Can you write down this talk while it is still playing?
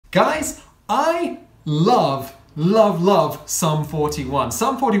Guys, I love Sum 41.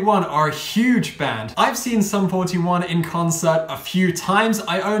 Sum 41 are a huge band. I've seen Sum 41 in concert a few times.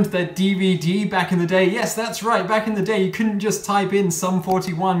 I owned their DVD back in the day. Yes, that's right, back in the day you couldn't just type in Sum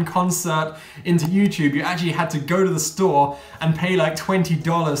 41 concert into YouTube. You actually had to go to the store and pay like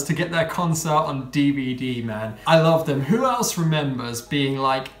 $20 to get their concert on DVD, man. I love them. Who else remembers being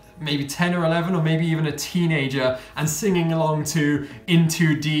like maybe 10 or 11 or maybe even a teenager and singing along to In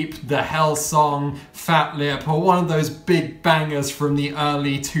Too Deep, The Hell Song, Fat Lip, or one of those big bangers from the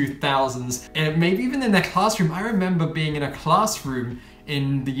early 2000s. And maybe even in their classroom. I remember being in a classroom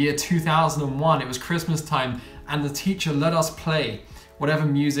in the year 2001, it was Christmas time, and the teacher let us play whatever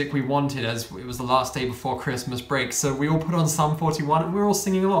music we wanted as it was the last day before Christmas break. So we all put on Sum 41 and we were all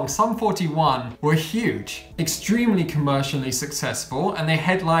singing along. Sum 41 were huge, extremely commercially successful, and they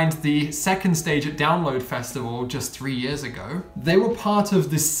headlined the second stage at Download Festival just 3 years ago. They were part of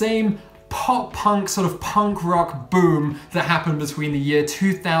the same pop punk, sort of punk rock boom that happened between the year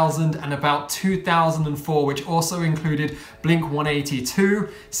 2000 and about 2004, which also included Blink-182,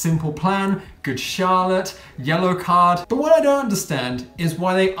 Simple Plan, Good Charlotte, Yellow Card. But what I don't understand is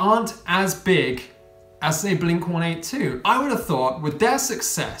why they aren't as big as, say, Blink-182. I would have thought with their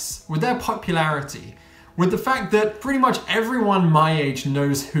success, with their popularity, with the fact that pretty much everyone my age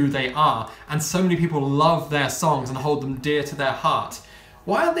knows who they are, and so many people love their songs and hold them dear to their heart,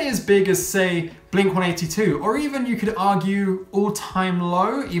 why aren't they as big as, say, Blink-182? Or even you could argue All Time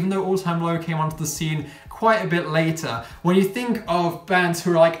Low, even though All Time Low came onto the scene quite a bit later. When you think of bands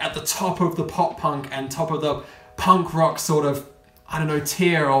who are like at the top of the pop punk and top of the punk rock sort of, I don't know,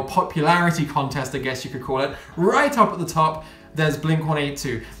 tier or popularity contest, I guess you could call it, right up at the top, there's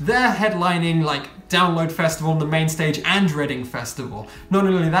Blink-182. They're headlining like Download Festival on the main stage and Reading Festival. Not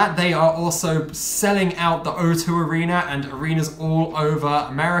only that, they are also selling out the O2 Arena and arenas all over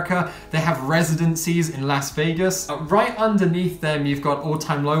America. They have residencies in Las Vegas. Right underneath them, you've got All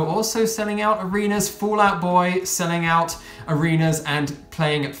Time Low also selling out arenas, Fall Out Boy selling out arenas and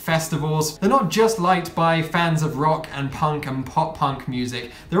playing at festivals. They're not just liked by fans of rock and punk and pop punk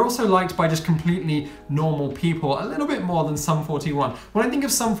music, they're also liked by just completely normal people, a little bit more than Sum 41. When I think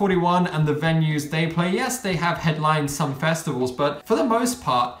of Sum 41 and the venues they play, yes, they have headlined some festivals, but for the most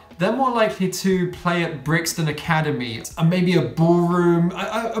part, they're more likely to play at Brixton Academy, maybe a ballroom,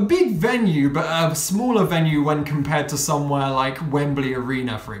 a big venue, but a smaller venue when compared to somewhere like Wembley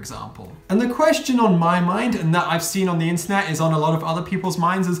Arena, for example. And the question on my mind, and that I've seen on the internet, is on a lot of other people's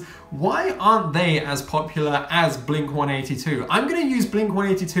minds, is why aren't they as popular as Blink-182? I'm gonna use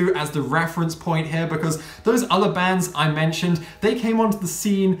Blink-182 as the reference point here because those other bands I mentioned, they came onto the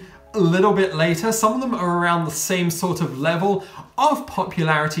scene a little bit later. Some of them are around the same sort of level of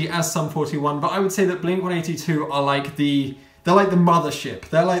popularity as Sum 41, but I would say that Blink-182 are like they're like the mothership.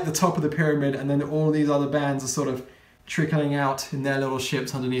 They're like the top of the pyramid, and then all these other bands are sort of trickling out in their little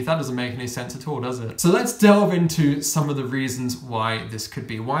ships underneath. That doesn't make any sense at all, does it? So let's delve into some of the reasons why this could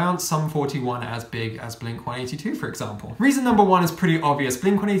be. Why aren't Sum 41 as big as Blink-182, for example? Reason number one is pretty obvious.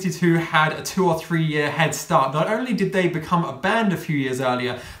 Blink-182 had a 2 or 3 year head start. Not only did they become a band a few years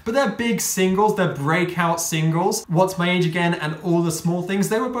earlier, but their big singles, their breakout singles, What's My Age Again and All the Small Things,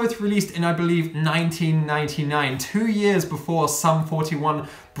 they were both released in, I believe, 1999, 2 years before Sum 41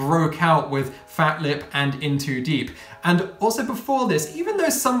 broke out with Fat Lip and In Too Deep. And also before this, even though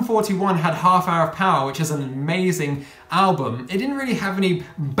Sum 41 had Half Hour of Power, which is an amazing album, it didn't really have any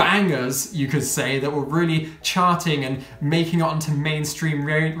bangers, you could say, that were really charting and making it onto mainstream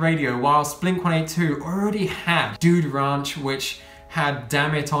radio, whilst Blink-182 already had Dude Ranch, which had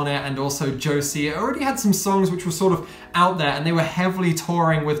Damn It on it, and also Josie. It already had some songs which were sort of out there, and they were heavily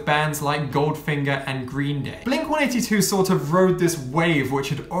touring with bands like Goldfinger and Green Day. Blink-182 sort of rode this wave which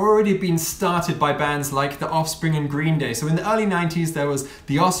had already been started by bands like The Offspring and Green Day. So in the early 90s there was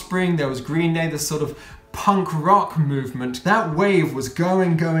The Offspring, there was Green Day, this sort of punk rock movement. That wave was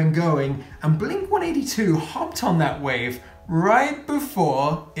going, and Blink-182 hopped on that wave right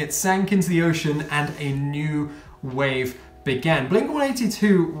before it sank into the ocean and a new wave began.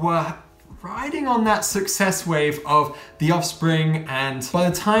 Blink-182 were riding on that success wave of The Offspring, and by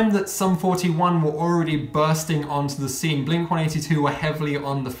the time that Sum 41 were already bursting onto the scene, Blink-182 were heavily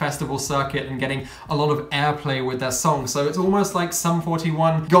on the festival circuit and getting a lot of airplay with their songs. So it's almost like Sum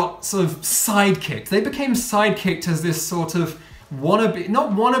 41 got sort of sidekicked. They became sidekicked as this sort of wannabe, not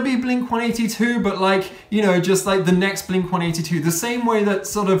wannabe Blink-182, but like, you know, just like the next Blink-182. The same way that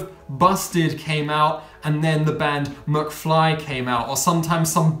sort of Busted came out and then the band McFly came out, or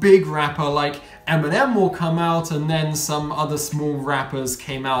sometimes some big rapper like Eminem will come out and then some other small rappers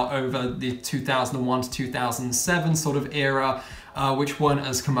came out over the 2001 to 2007 sort of era. which weren't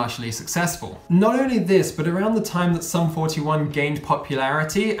as commercially successful. Not only this, but around the time that Sum 41 gained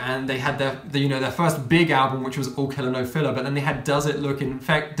popularity and they had their first big album, which was All Killer No Filler, but then they had Does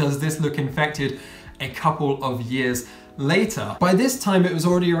This Look Infected a couple of years later. By this time it was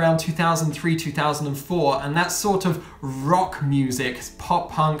already around 2003, 2004, and that sort of rock music,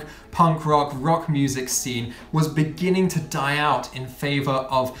 pop punk, punk rock music scene was beginning to die out in favor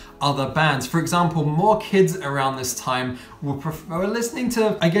of other bands. For example, more kids around this time were listening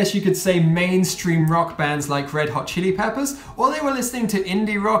to, I guess you could say, mainstream rock bands like Red Hot Chili Peppers, or they were listening to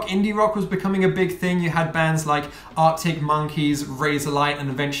indie rock. Indie rock was becoming a big thing. You had bands like Arctic Monkeys, Razorlight, and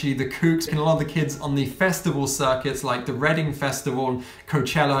eventually the Kooks. And a lot of the kids on the festival circuits like the Reading Festival and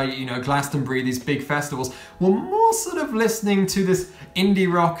Coachella, Glastonbury, these big festivals, were more sort of listening to this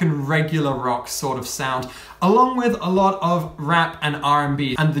indie rock and regular rock sort of sound, along with a lot of rap and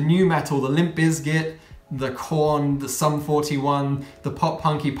R&B. And the new metal, the Limp Bizkit, the Korn, the Sum 41, the pop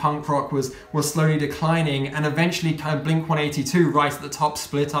punky punk rock was slowly declining, and eventually kind of Blink-182 right at the top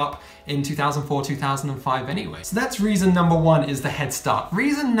split up in 2004, 2005 anyway. So that's reason number one, is the head start.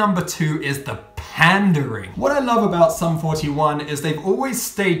 Reason number two is the pandering. What I love about Sum 41 is they've always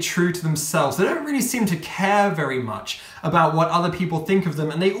stayed true to themselves. They don't really seem to care very much about what other people think of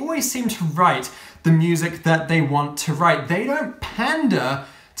them, and they always seem to write the music that they want to write. They don't pander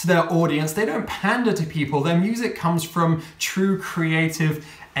to their audience, they don't pander to people. Their music comes from true creative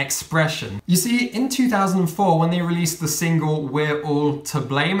expression. You see, in 2004, when they released the single We're All to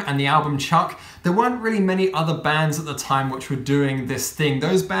Blame and the album Chuck, there weren't really many other bands at the time which were doing this thing.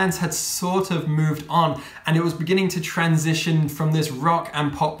 Those bands had sort of moved on, and it was beginning to transition from this rock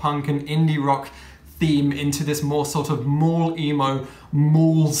and pop punk and indie rock theme into this more sort of mall emo,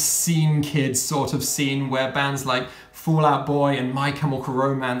 mall scene kids sort of scene, where bands like Fall Out Boy and My Chemical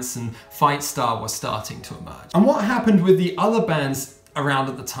Romance and Fight Star were starting to emerge. And what happened with the other bands around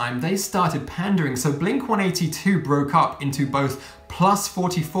at the time? They started pandering. So Blink-182 broke up into both Plus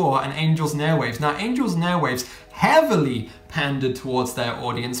 44 and Angels and Airwaves. Now, Angels and Airwaves heavily pandered towards their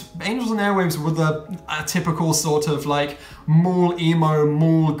audience. Angels and Airwaves were a typical sort of like mall emo,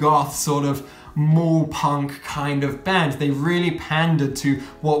 mall goth sort of mall punk kind of band. They really pandered to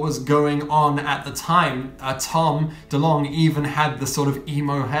what was going on at the time. Tom DeLonge even had the sort of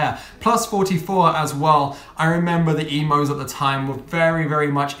emo hair. Plus 44 as well. I remember the emos at the time were very,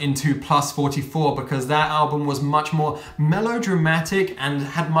 very much into Plus 44 because that album was much more melodramatic and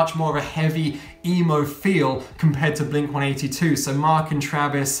had much more of a heavy emo feel compared to Blink-182. So Mark and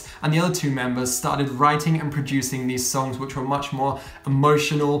Travis and the other two members started writing and producing these songs which were much more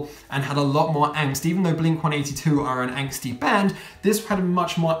emotional and had a lot more angst. Even though Blink-182 are an angsty band, this had a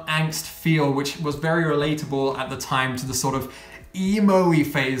much more angst feel, which was very relatable at the time to the sort of emo-y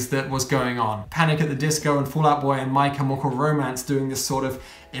phase that was going on. Panic at the Disco and Fall Out Boy and My Chemical Romance doing this sort of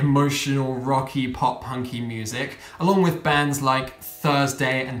emotional, rocky, pop-punky music, along with bands like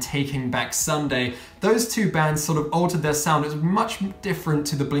Thursday and Taking Back Sunday. Those two bands sort of altered their sound. It was much different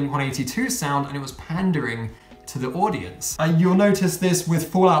to the Blink-182 sound, and it was pandering to the audience. You'll notice this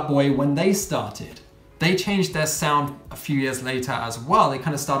with Fall Out Boy when they started. They changed their sound a few years later as well. They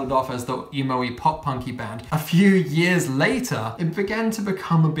kind of started off as the emo-y pop-punky band. A few years later, it began to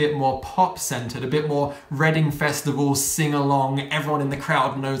become a bit more pop-centered, a bit more Reading Festival, sing-along, everyone in the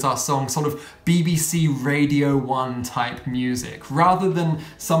crowd knows our song, sort of BBC Radio 1 type music. Rather than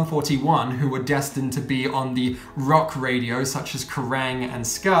Sum 41, who were destined to be on the rock radio, such as Kerrang and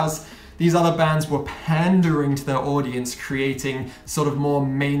Scuzz, these other bands were pandering to their audience, creating sort of more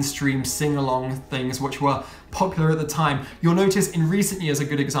mainstream sing-along things which were popular at the time. You'll notice in recent years a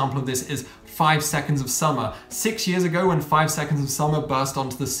good example of this is 5 Seconds of Summer. 6 years ago when 5 Seconds of Summer burst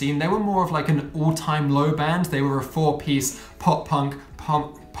onto the scene, they were more of like an all-time low band. They were a 4-piece pop-punk,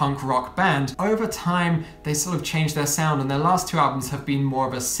 punk rock band. Over time, they sort of changed their sound, and their last two albums have been more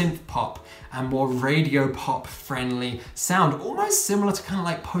of a synth pop and more radio pop friendly sound, almost similar to kind of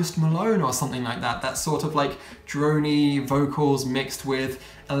like Post Malone or something like that. That sort of like drony vocals mixed with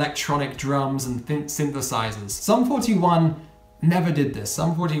electronic drums and synthesizers. Sum 41 never did this.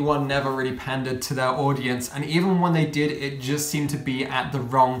 Sum 41 never really pandered to their audience, and even when they did, it just seemed to be at the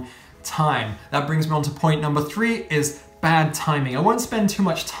wrong time. That brings me on to point number 3, is bad timing. I won't spend too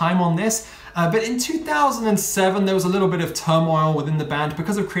much time on this, but in 2007 there was a little bit of turmoil within the band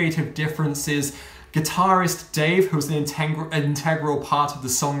because of creative differences. Guitarist Dave, who was an integral part of the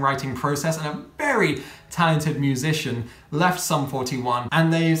songwriting process and a very talented musician, left Sum 41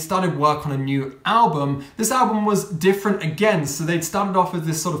 and they started work on a new album. This album was different again, so they'd started off with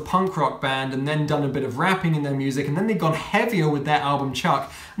this sort of punk rock band and then done a bit of rapping in their music, and then they'd gone heavier with their album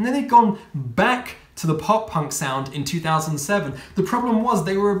Chuck, and then they'd gone back to the pop punk sound in 2007. The problem was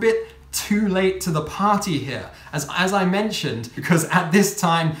they were a bit too late to the party here, as I mentioned, because at this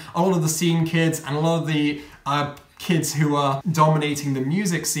time a lot of the scene kids and a lot of the kids who are dominating the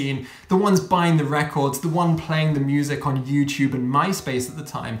music scene, the ones buying the records, the one playing the music on YouTube and MySpace at the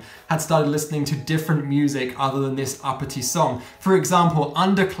time, had started listening to different music other than this uppity song. For example,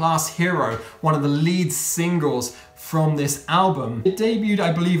 Underclass Hero, one of the lead singles from this album. It debuted,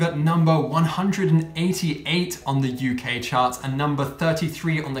 I believe, at number 188 on the UK charts and number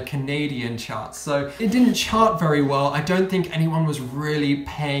 33 on the Canadian charts. So it didn't chart very well. I don't think anyone was really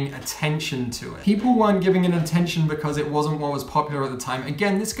paying attention to it. People weren't giving it attention because it wasn't what was popular at the time.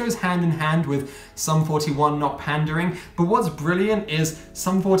 Again, this goes hand in hand with Sum 41 not pandering, but what's brilliant is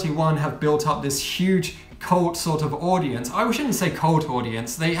Sum 41 have built up this huge cult sort of audience. I shouldn't say cult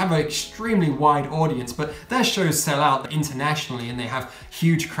audience, they have an extremely wide audience, but their shows sell out internationally and they have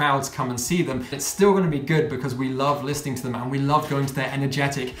huge crowds come and see them. It's still going to be good because we love listening to them and we love going to their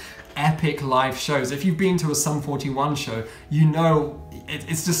energetic, epic live shows. If you've been to a Sum 41 show, you know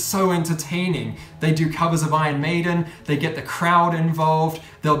it's just so entertaining. They do covers of Iron Maiden, they get the crowd involved,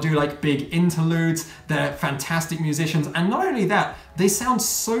 they'll do like big interludes, they're fantastic musicians, and not only that, they sound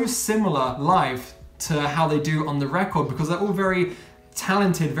so similar live to how they do on the record because they're all very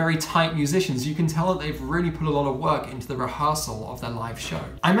talented, very tight musicians. You can tell that they've really put a lot of work into the rehearsal of their live show.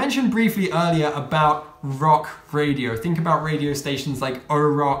 I mentioned briefly earlier about rock radio. Think about radio stations like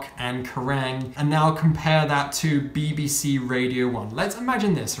O-Rock and Kerrang, and now compare that to BBC Radio 1. Let's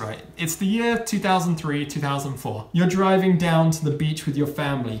imagine this, right? It's the year 2003, 2004. You're driving down to the beach with your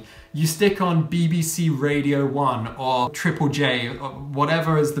family. You stick on BBC Radio 1 or Triple J, or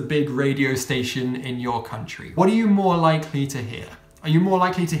whatever is the big radio station in your country. What are you more likely to hear? Are you more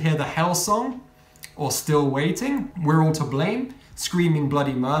likely to hear the Hell Song? Or Still Waiting? We're All to Blame? Screaming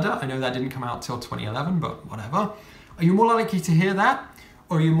Bloody Murder? I know that didn't come out till 2011, but whatever. Are you more likely to hear that?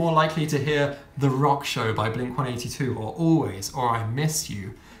 Or are you more likely to hear The Rock Show by Blink-182, or Always, or I Miss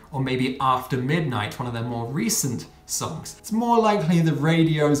You, or maybe After Midnight, one of their more recent songs? It's more likely the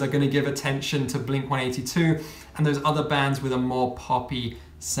radios are going to give attention to Blink-182 and those other bands with a more poppy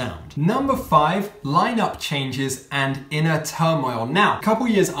sound. Number 5, lineup changes and inner turmoil. Now, a couple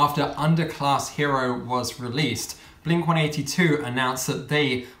years after Underclass Hero was released, Blink-182 announced that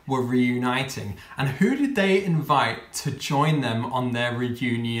they were reuniting. And who did they invite to join them on their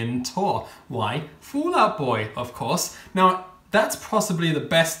reunion tour? Why? Fall Out Boy, of course. Now, that's possibly the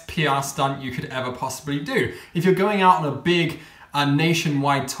best PR stunt you could ever possibly do. If you're going out on a big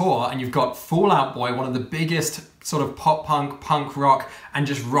nationwide tour and you've got Fall Out Boy, one of the biggest sort of pop punk, punk rock, and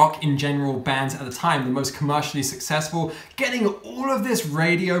just rock in general bands at the time, the most commercially successful, getting all of this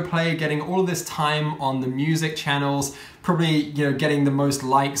radio play, getting all of this time on the music channels, probably, you know, getting the most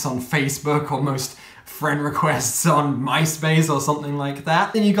likes on Facebook or most friend requests on MySpace or something like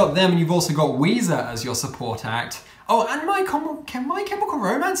that. Then you got them, and you've also got Weezer as your support act. Oh, and My Chemical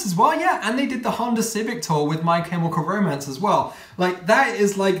Romance as well, yeah, and they did the Honda Civic tour with My Chemical Romance as well. Like, that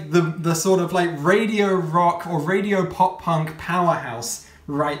is like the sort of like radio rock or radio pop punk powerhouse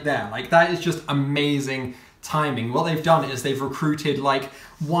right there. Like, that is just amazing timing. What they've done is they've recruited like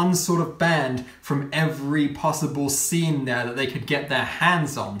one sort of band from every possible scene there that they could get their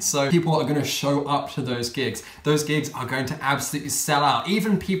hands on. So people are going to show up to those gigs. Those gigs are going to absolutely sell out.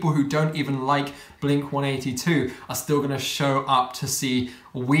 Even people who don't even like Blink-182 are still going to show up to see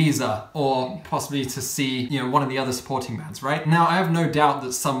Weezer or possibly to see, you know, one of the other supporting bands, right? Now, I have no doubt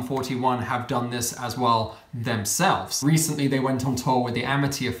that Sum 41 have done this as well themselves. Recently, they went on tour with the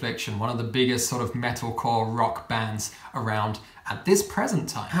Amity Affliction, one of the biggest sort of metalcore rock bands around at this present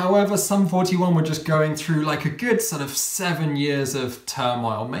time. However, Sum 41 were just going through like a good sort of 7 years of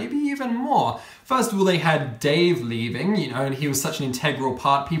turmoil, maybe even more. First of all, they had Dave leaving, you know, and he was such an integral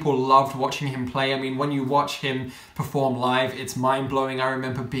part. People loved watching him play. I mean, when you watch him perform live, it's mind-blowing. I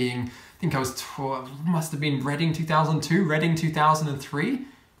remember being, I think I was 12, must have been Reading 2002, Reading 2003,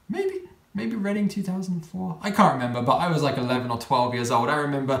 maybe Reading 2004. I can't remember, but I was like 11 or 12 years old. I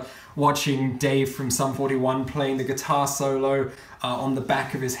remember watching Dave from Sum 41 playing the guitar solo on the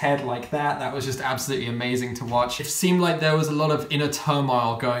back of his head like that. That was just absolutely amazing to watch. It seemed like there was a lot of inner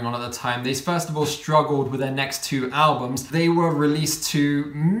turmoil going on at the time. They first of all struggled with their next 2 albums. They were released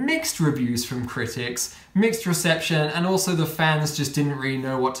to mixed reviews from critics, mixed reception, and also the fans just didn't really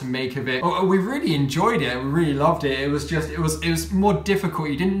know what to make of it. We really enjoyed it, we really loved it. It was more difficult,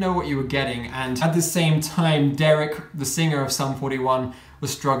 you didn't know what you were getting, and at the same time, Derek, the singer of Sum 41,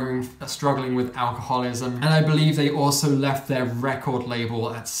 was struggling with alcoholism. And I believe they also left their record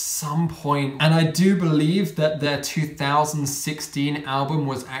label at some point. And I do believe that their 2016 album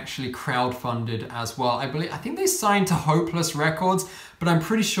was actually crowdfunded as well. I think they signed to Hopeless Records, but I'm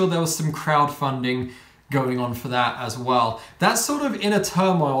pretty sure there was some crowdfunding going on for that as well. That's sort of in a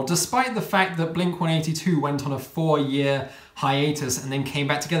turmoil, despite the fact that Blink-182 went on a 4-year hiatus and then came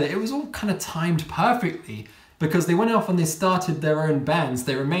back together. It was all kind of timed perfectly because they went off and they started their own bands.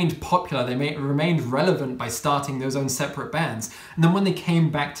 They remained popular, they remained relevant by starting those own separate bands. And then when they came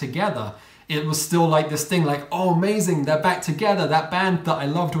back together, it was still like this thing like, oh, amazing, they're back together. That band that I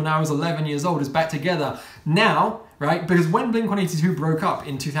loved when I was 11 years old is back together. Now, right, because when Blink-182 broke up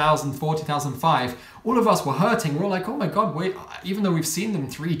in 2004, 2005, all of us were hurting. We were like, oh my God, wait, even though we've seen them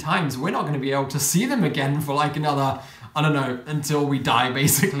 3 times, we're not going to be able to see them again for like another, I don't know, until we die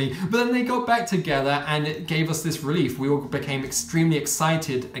basically. But then they got back together and it gave us this relief. We all became extremely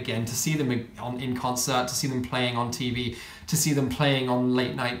excited again to see them in concert, to see them playing on TV, to see them playing on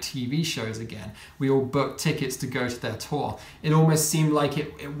late night TV shows again. We all booked tickets to go to their tour. It almost seemed like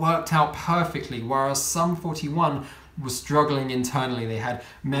it worked out perfectly, whereas Sum 41 was struggling internally. They had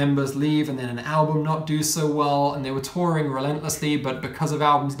members leave and then an album not do so well, and they were touring relentlessly, but because of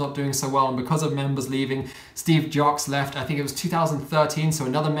albums not doing so well and because of members leaving, Steve Jocks left, I think it was 2013, so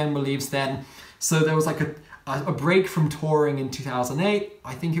another member leaves then. So there was like a break from touring in 2008,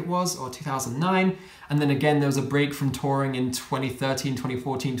 I think it was, or 2009, and then again there was a break from touring in 2013,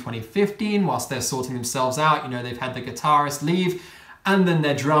 2014, 2015, whilst they're sorting themselves out. You know, they've had the guitarist leave, and then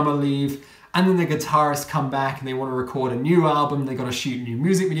their drummer leave, and then the guitarists come back and they want to record a new album, they got to shoot new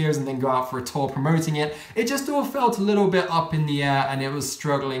music videos and then go out for a tour promoting it. It just all felt a little bit up in the air and it was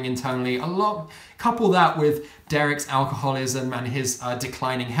struggling internally a lot. Couple that with Derek's alcoholism and his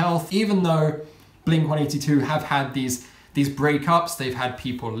declining health. Even though Blink-182 have had these breakups, they've had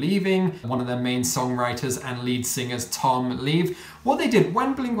people leaving. One of their main songwriters and lead singers, Tom, leave. What they did,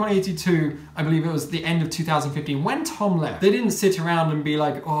 when Blink-182, I believe it was the end of 2015, when Tom left, they didn't sit around and be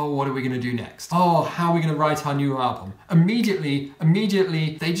like, oh, what are we gonna do next? Oh, how are we gonna write our new album? Immediately,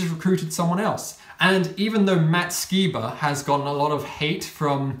 they just recruited someone else. And even though Matt Skiba has gotten a lot of hate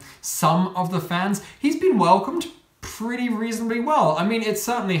from some of the fans, he's been welcomed pretty reasonably well. I mean, it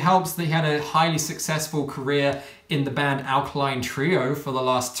certainly helps that he had a highly successful career in the band Alkaline Trio for the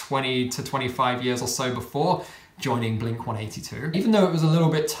last 20 to 25 years or so before joining Blink-182. Even though it was a little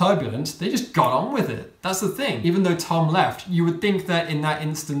bit turbulent, they just got on with it. That's the thing. Even though Tom left, you would think that in that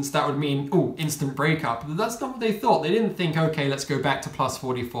instance that would mean, oh, instant breakup. But that's not what they thought. They didn't think, okay, let's go back to plus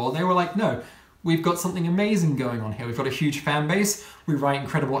 44. They were like, no, we've got something amazing going on here. We've got a huge fan base. We write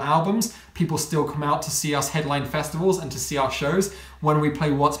incredible albums. People still come out to see us headline festivals and to see our shows. When we play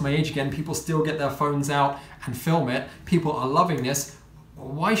What's My Age Again, people still get their phones out and film it. People are loving this.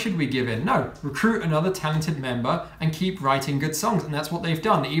 Why should we give in? No, recruit another talented member and keep writing good songs. And that's what they've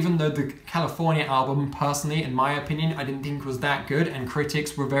done. Even though the California album, personally, in my opinion, I didn't think was that good and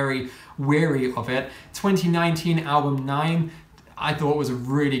critics were very weary of it. 2019 album 9, I thought it was a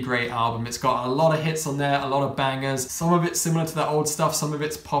really great album. It's got a lot of hits on there, a lot of bangers. Some of it's similar to the old stuff, some of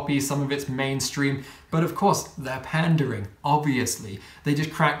it's poppy, some of it's mainstream. But of course, they're pandering, obviously. They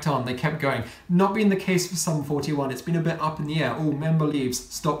just cracked on, they kept going. Not being the case for Sum 41, it's been a bit up in the air. Oh, member leaves,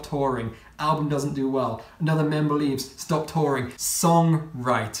 stop touring. Album doesn't do well. Another member leaves, stop touring.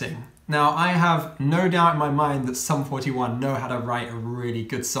 Songwriting. Now, I have no doubt in my mind that Sum 41 know how to write a really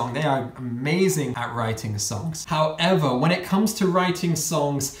good song. They are amazing at writing songs. However, when it comes to writing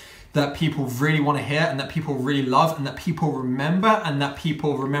songs that people really want to hear and that people really love and that people remember and that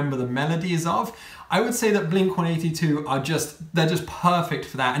people remember the melodies of, I would say that Blink-182 they're just perfect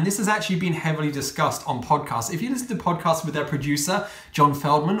for that. And this has actually been heavily discussed on podcasts. If you listen to podcasts with their producer, John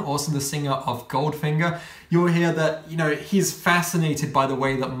Feldman, also the singer of Goldfinger, you'll hear that, you know, he's fascinated by the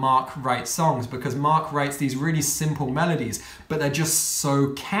way that Mark writes songs because Mark writes these really simple melodies, but they're just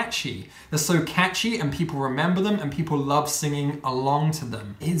so catchy. They're so catchy and people remember them and people love singing along to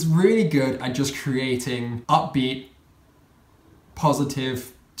them. He's really good at just creating upbeat,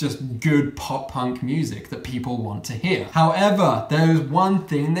 positive, just good pop punk music that people want to hear. However, there's one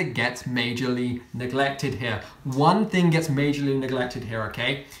thing that gets majorly neglected here. One thing gets majorly neglected here,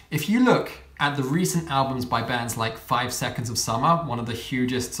 okay? If you look at the recent albums by bands like 5 Seconds of Summer, one of the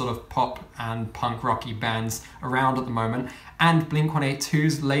hugest sort of pop and punk rocky bands around at the moment, and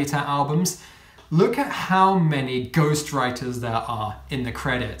Blink-182's later albums, look at how many ghostwriters there are in the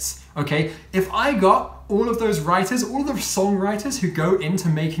credits, okay? If I got all of those writers, all of the songwriters who go into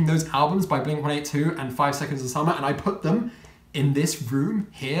making those albums by Blink-182 and 5 Seconds of Summer, and I put them in this room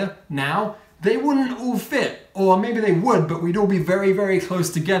here now, they wouldn't all fit or maybe they would, but we'd all be very, very close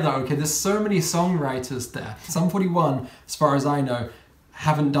together. Okay, there's so many songwriters there. Sum 41, as far as I know,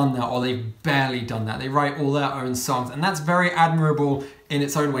 haven't done that, or they've barely done that. They write all their own songs, and that's very admirable in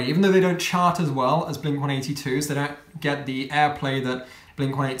its own way. Even though they don't chart as well as Blink-182's, they don't get the airplay that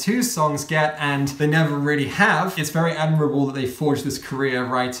Blink-182's songs get, and they never really have. It's very admirable that they forged this career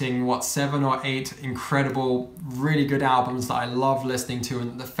writing, what, 7 or 8 incredible, really good albums that I love listening to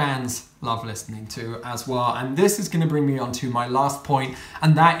and the fans love listening to as well. And this is going to bring me on to my last point,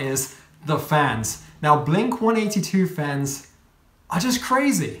 and that is the fans. Now, Blink-182 fans are just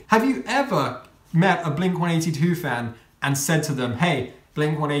crazy. Have you ever met a Blink-182 fan and said to them, hey,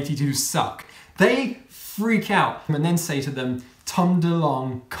 Blink-182 suck? They freak out and then say to them, Tom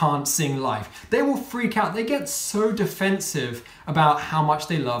DeLonge can't sing live. They will freak out. They get so defensive about how much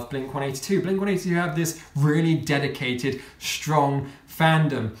they love Blink-182. Blink-182 have this really dedicated, strong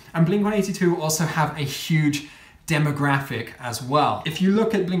fandom. And Blink-182 also have a huge demographic as well. If you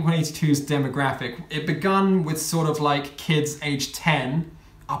look at Blink-182's demographic, it began with sort of like kids aged 10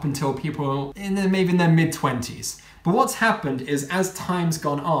 up until people maybe in their mid-20s. But what's happened is, as time's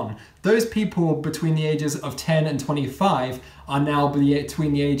gone on, those people between the ages of 10 and 25 are now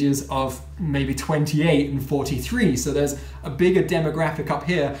between the ages of maybe 28 and 43. So there's a bigger demographic up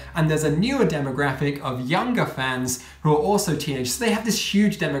here, and there's a newer demographic of younger fans who are also teenagers. So they have this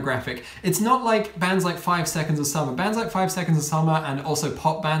huge demographic. It's not like bands like 5 Seconds of Summer. Bands like 5 Seconds of Summer and also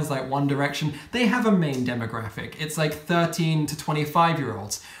pop bands like One Direction, they have a main demographic. It's like 13 to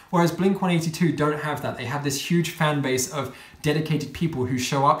 25-year-olds. Whereas Blink-182 don't have that. They have this huge fan base of dedicated people who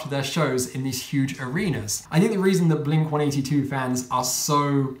show up to their shows in these huge arenas. I think the reason that Blink-182 fans are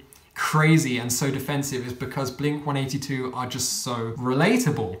so crazy and so defensive is because Blink-182 are just so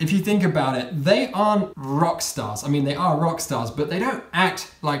relatable. If you think about it, they aren't rock stars. I mean, they are rock stars, but they don't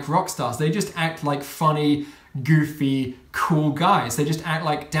act like rock stars. They just act like funny, goofy, cool guys. They just act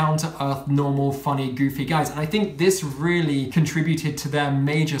like down-to-earth, normal, funny, goofy guys. And I think this really contributed to their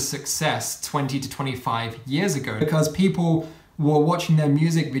major success 20 to 25 years ago, because people were watching their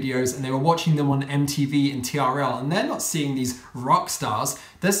music videos and they were watching them on MTV and TRL, and they're not seeing these rock stars.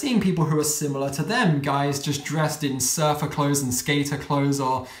 They're seeing people who are similar to them, guys just dressed in surfer clothes and skater clothes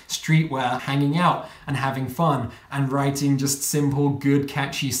or streetwear, hanging out and having fun and writing just simple, good,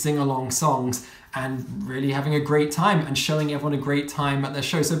 catchy sing-along songs and really having a great time and showing everyone a great time at their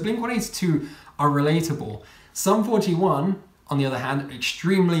show. So Blink-182 are relatable. Sum 41, on the other hand,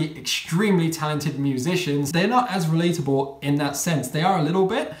 extremely, extremely talented musicians. They're not as relatable in that sense. They are a little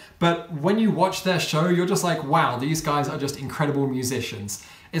bit, but when you watch their show, you're just like, wow, these guys are just incredible musicians.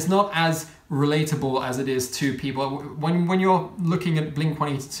 It's not as relatable as it is to people. When you're looking at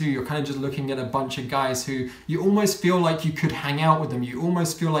Blink-182, you're kind of just looking at a bunch of guys who you almost feel like you could hang out with them. You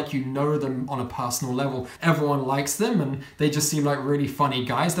almost feel like you know them on a personal level. Everyone likes them and they just seem like really funny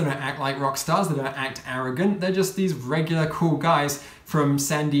guys. They don't act like rock stars. They don't act arrogant. They're just these regular cool guys from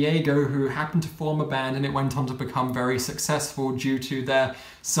San Diego who happened to form a band, and it went on to become very successful due to their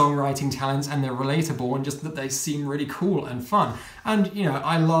songwriting talents, and they're relatable and just that they seem really cool and fun. And you know,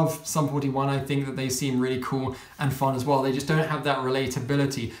 I love Sum 41. I think that they seem really cool and fun as well. They just don't have that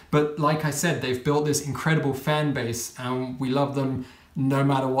relatability. But like I said, they've built this incredible fan base and we love them no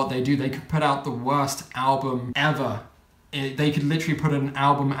matter what they do. They could put out the worst album ever. They could literally put an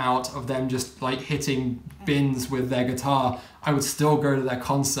album out of them just like hitting bins with their guitar. I would still go to their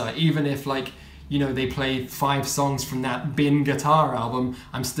concert, even if, like, you know, they play 5 songs from that bin guitar album.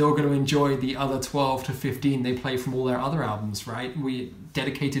 I'm still going to enjoy the other 12 to 15 they play from all their other albums, right? We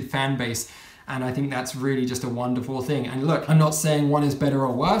dedicated fan base, and I think that's really just a wonderful thing. And look, I'm not saying one is better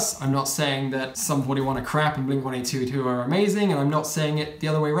or worse. I'm not saying that Sum 41 are crap and Blink-182 are amazing, and I'm not saying it the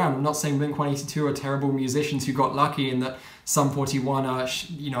other way around. I'm not saying Blink-182 are terrible musicians who got lucky and that Sum 41 are,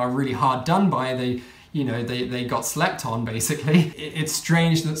 you know, are really hard done by. They got slept on, basically. It's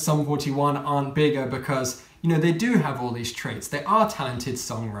strange that Sum 41 aren't bigger because, you know, they do have all these traits. They are talented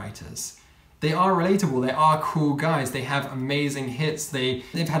songwriters. They are relatable. They are cool guys. They have amazing hits. They've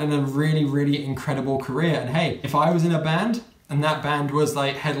had a really, really incredible career. And hey, if I was in a band and that band was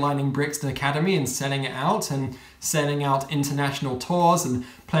like headlining Brixton Academy and selling it out and sending out international tours and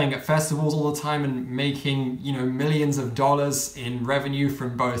playing at festivals all the time and making, you know, millions of dollars in revenue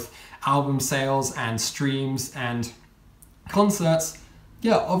from both album sales and streams and concerts,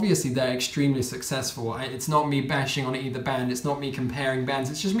 yeah, obviously they're extremely successful. It's not me bashing on either band. It's not me comparing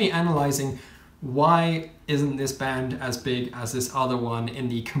bands. It's just me analyzing why isn't this band as big as this other one in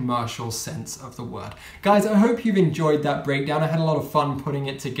the commercial sense of the word? Guys, I hope you've enjoyed that breakdown. I had a lot of fun putting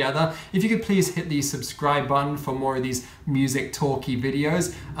it together. If you could please hit the subscribe button for more of these music talky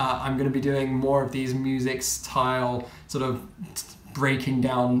videos. I'm going to be doing more of these music style sort of breaking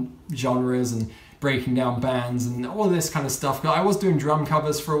down genres and breaking down bands and all this kind of stuff. I was doing drum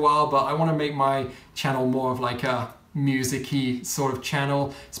covers for a while, but I want to make my channel more of like a music-y sort of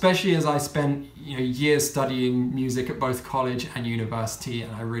channel, especially as I spent years studying music at both college and university,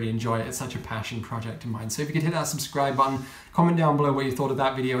 and I really enjoy it. It's such a passion project of mine. So if you could hit that subscribe button, comment down below what you thought of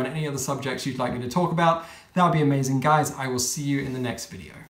that video and any other subjects you'd like me to talk about, that would be amazing. Guys, I will see you in the next video.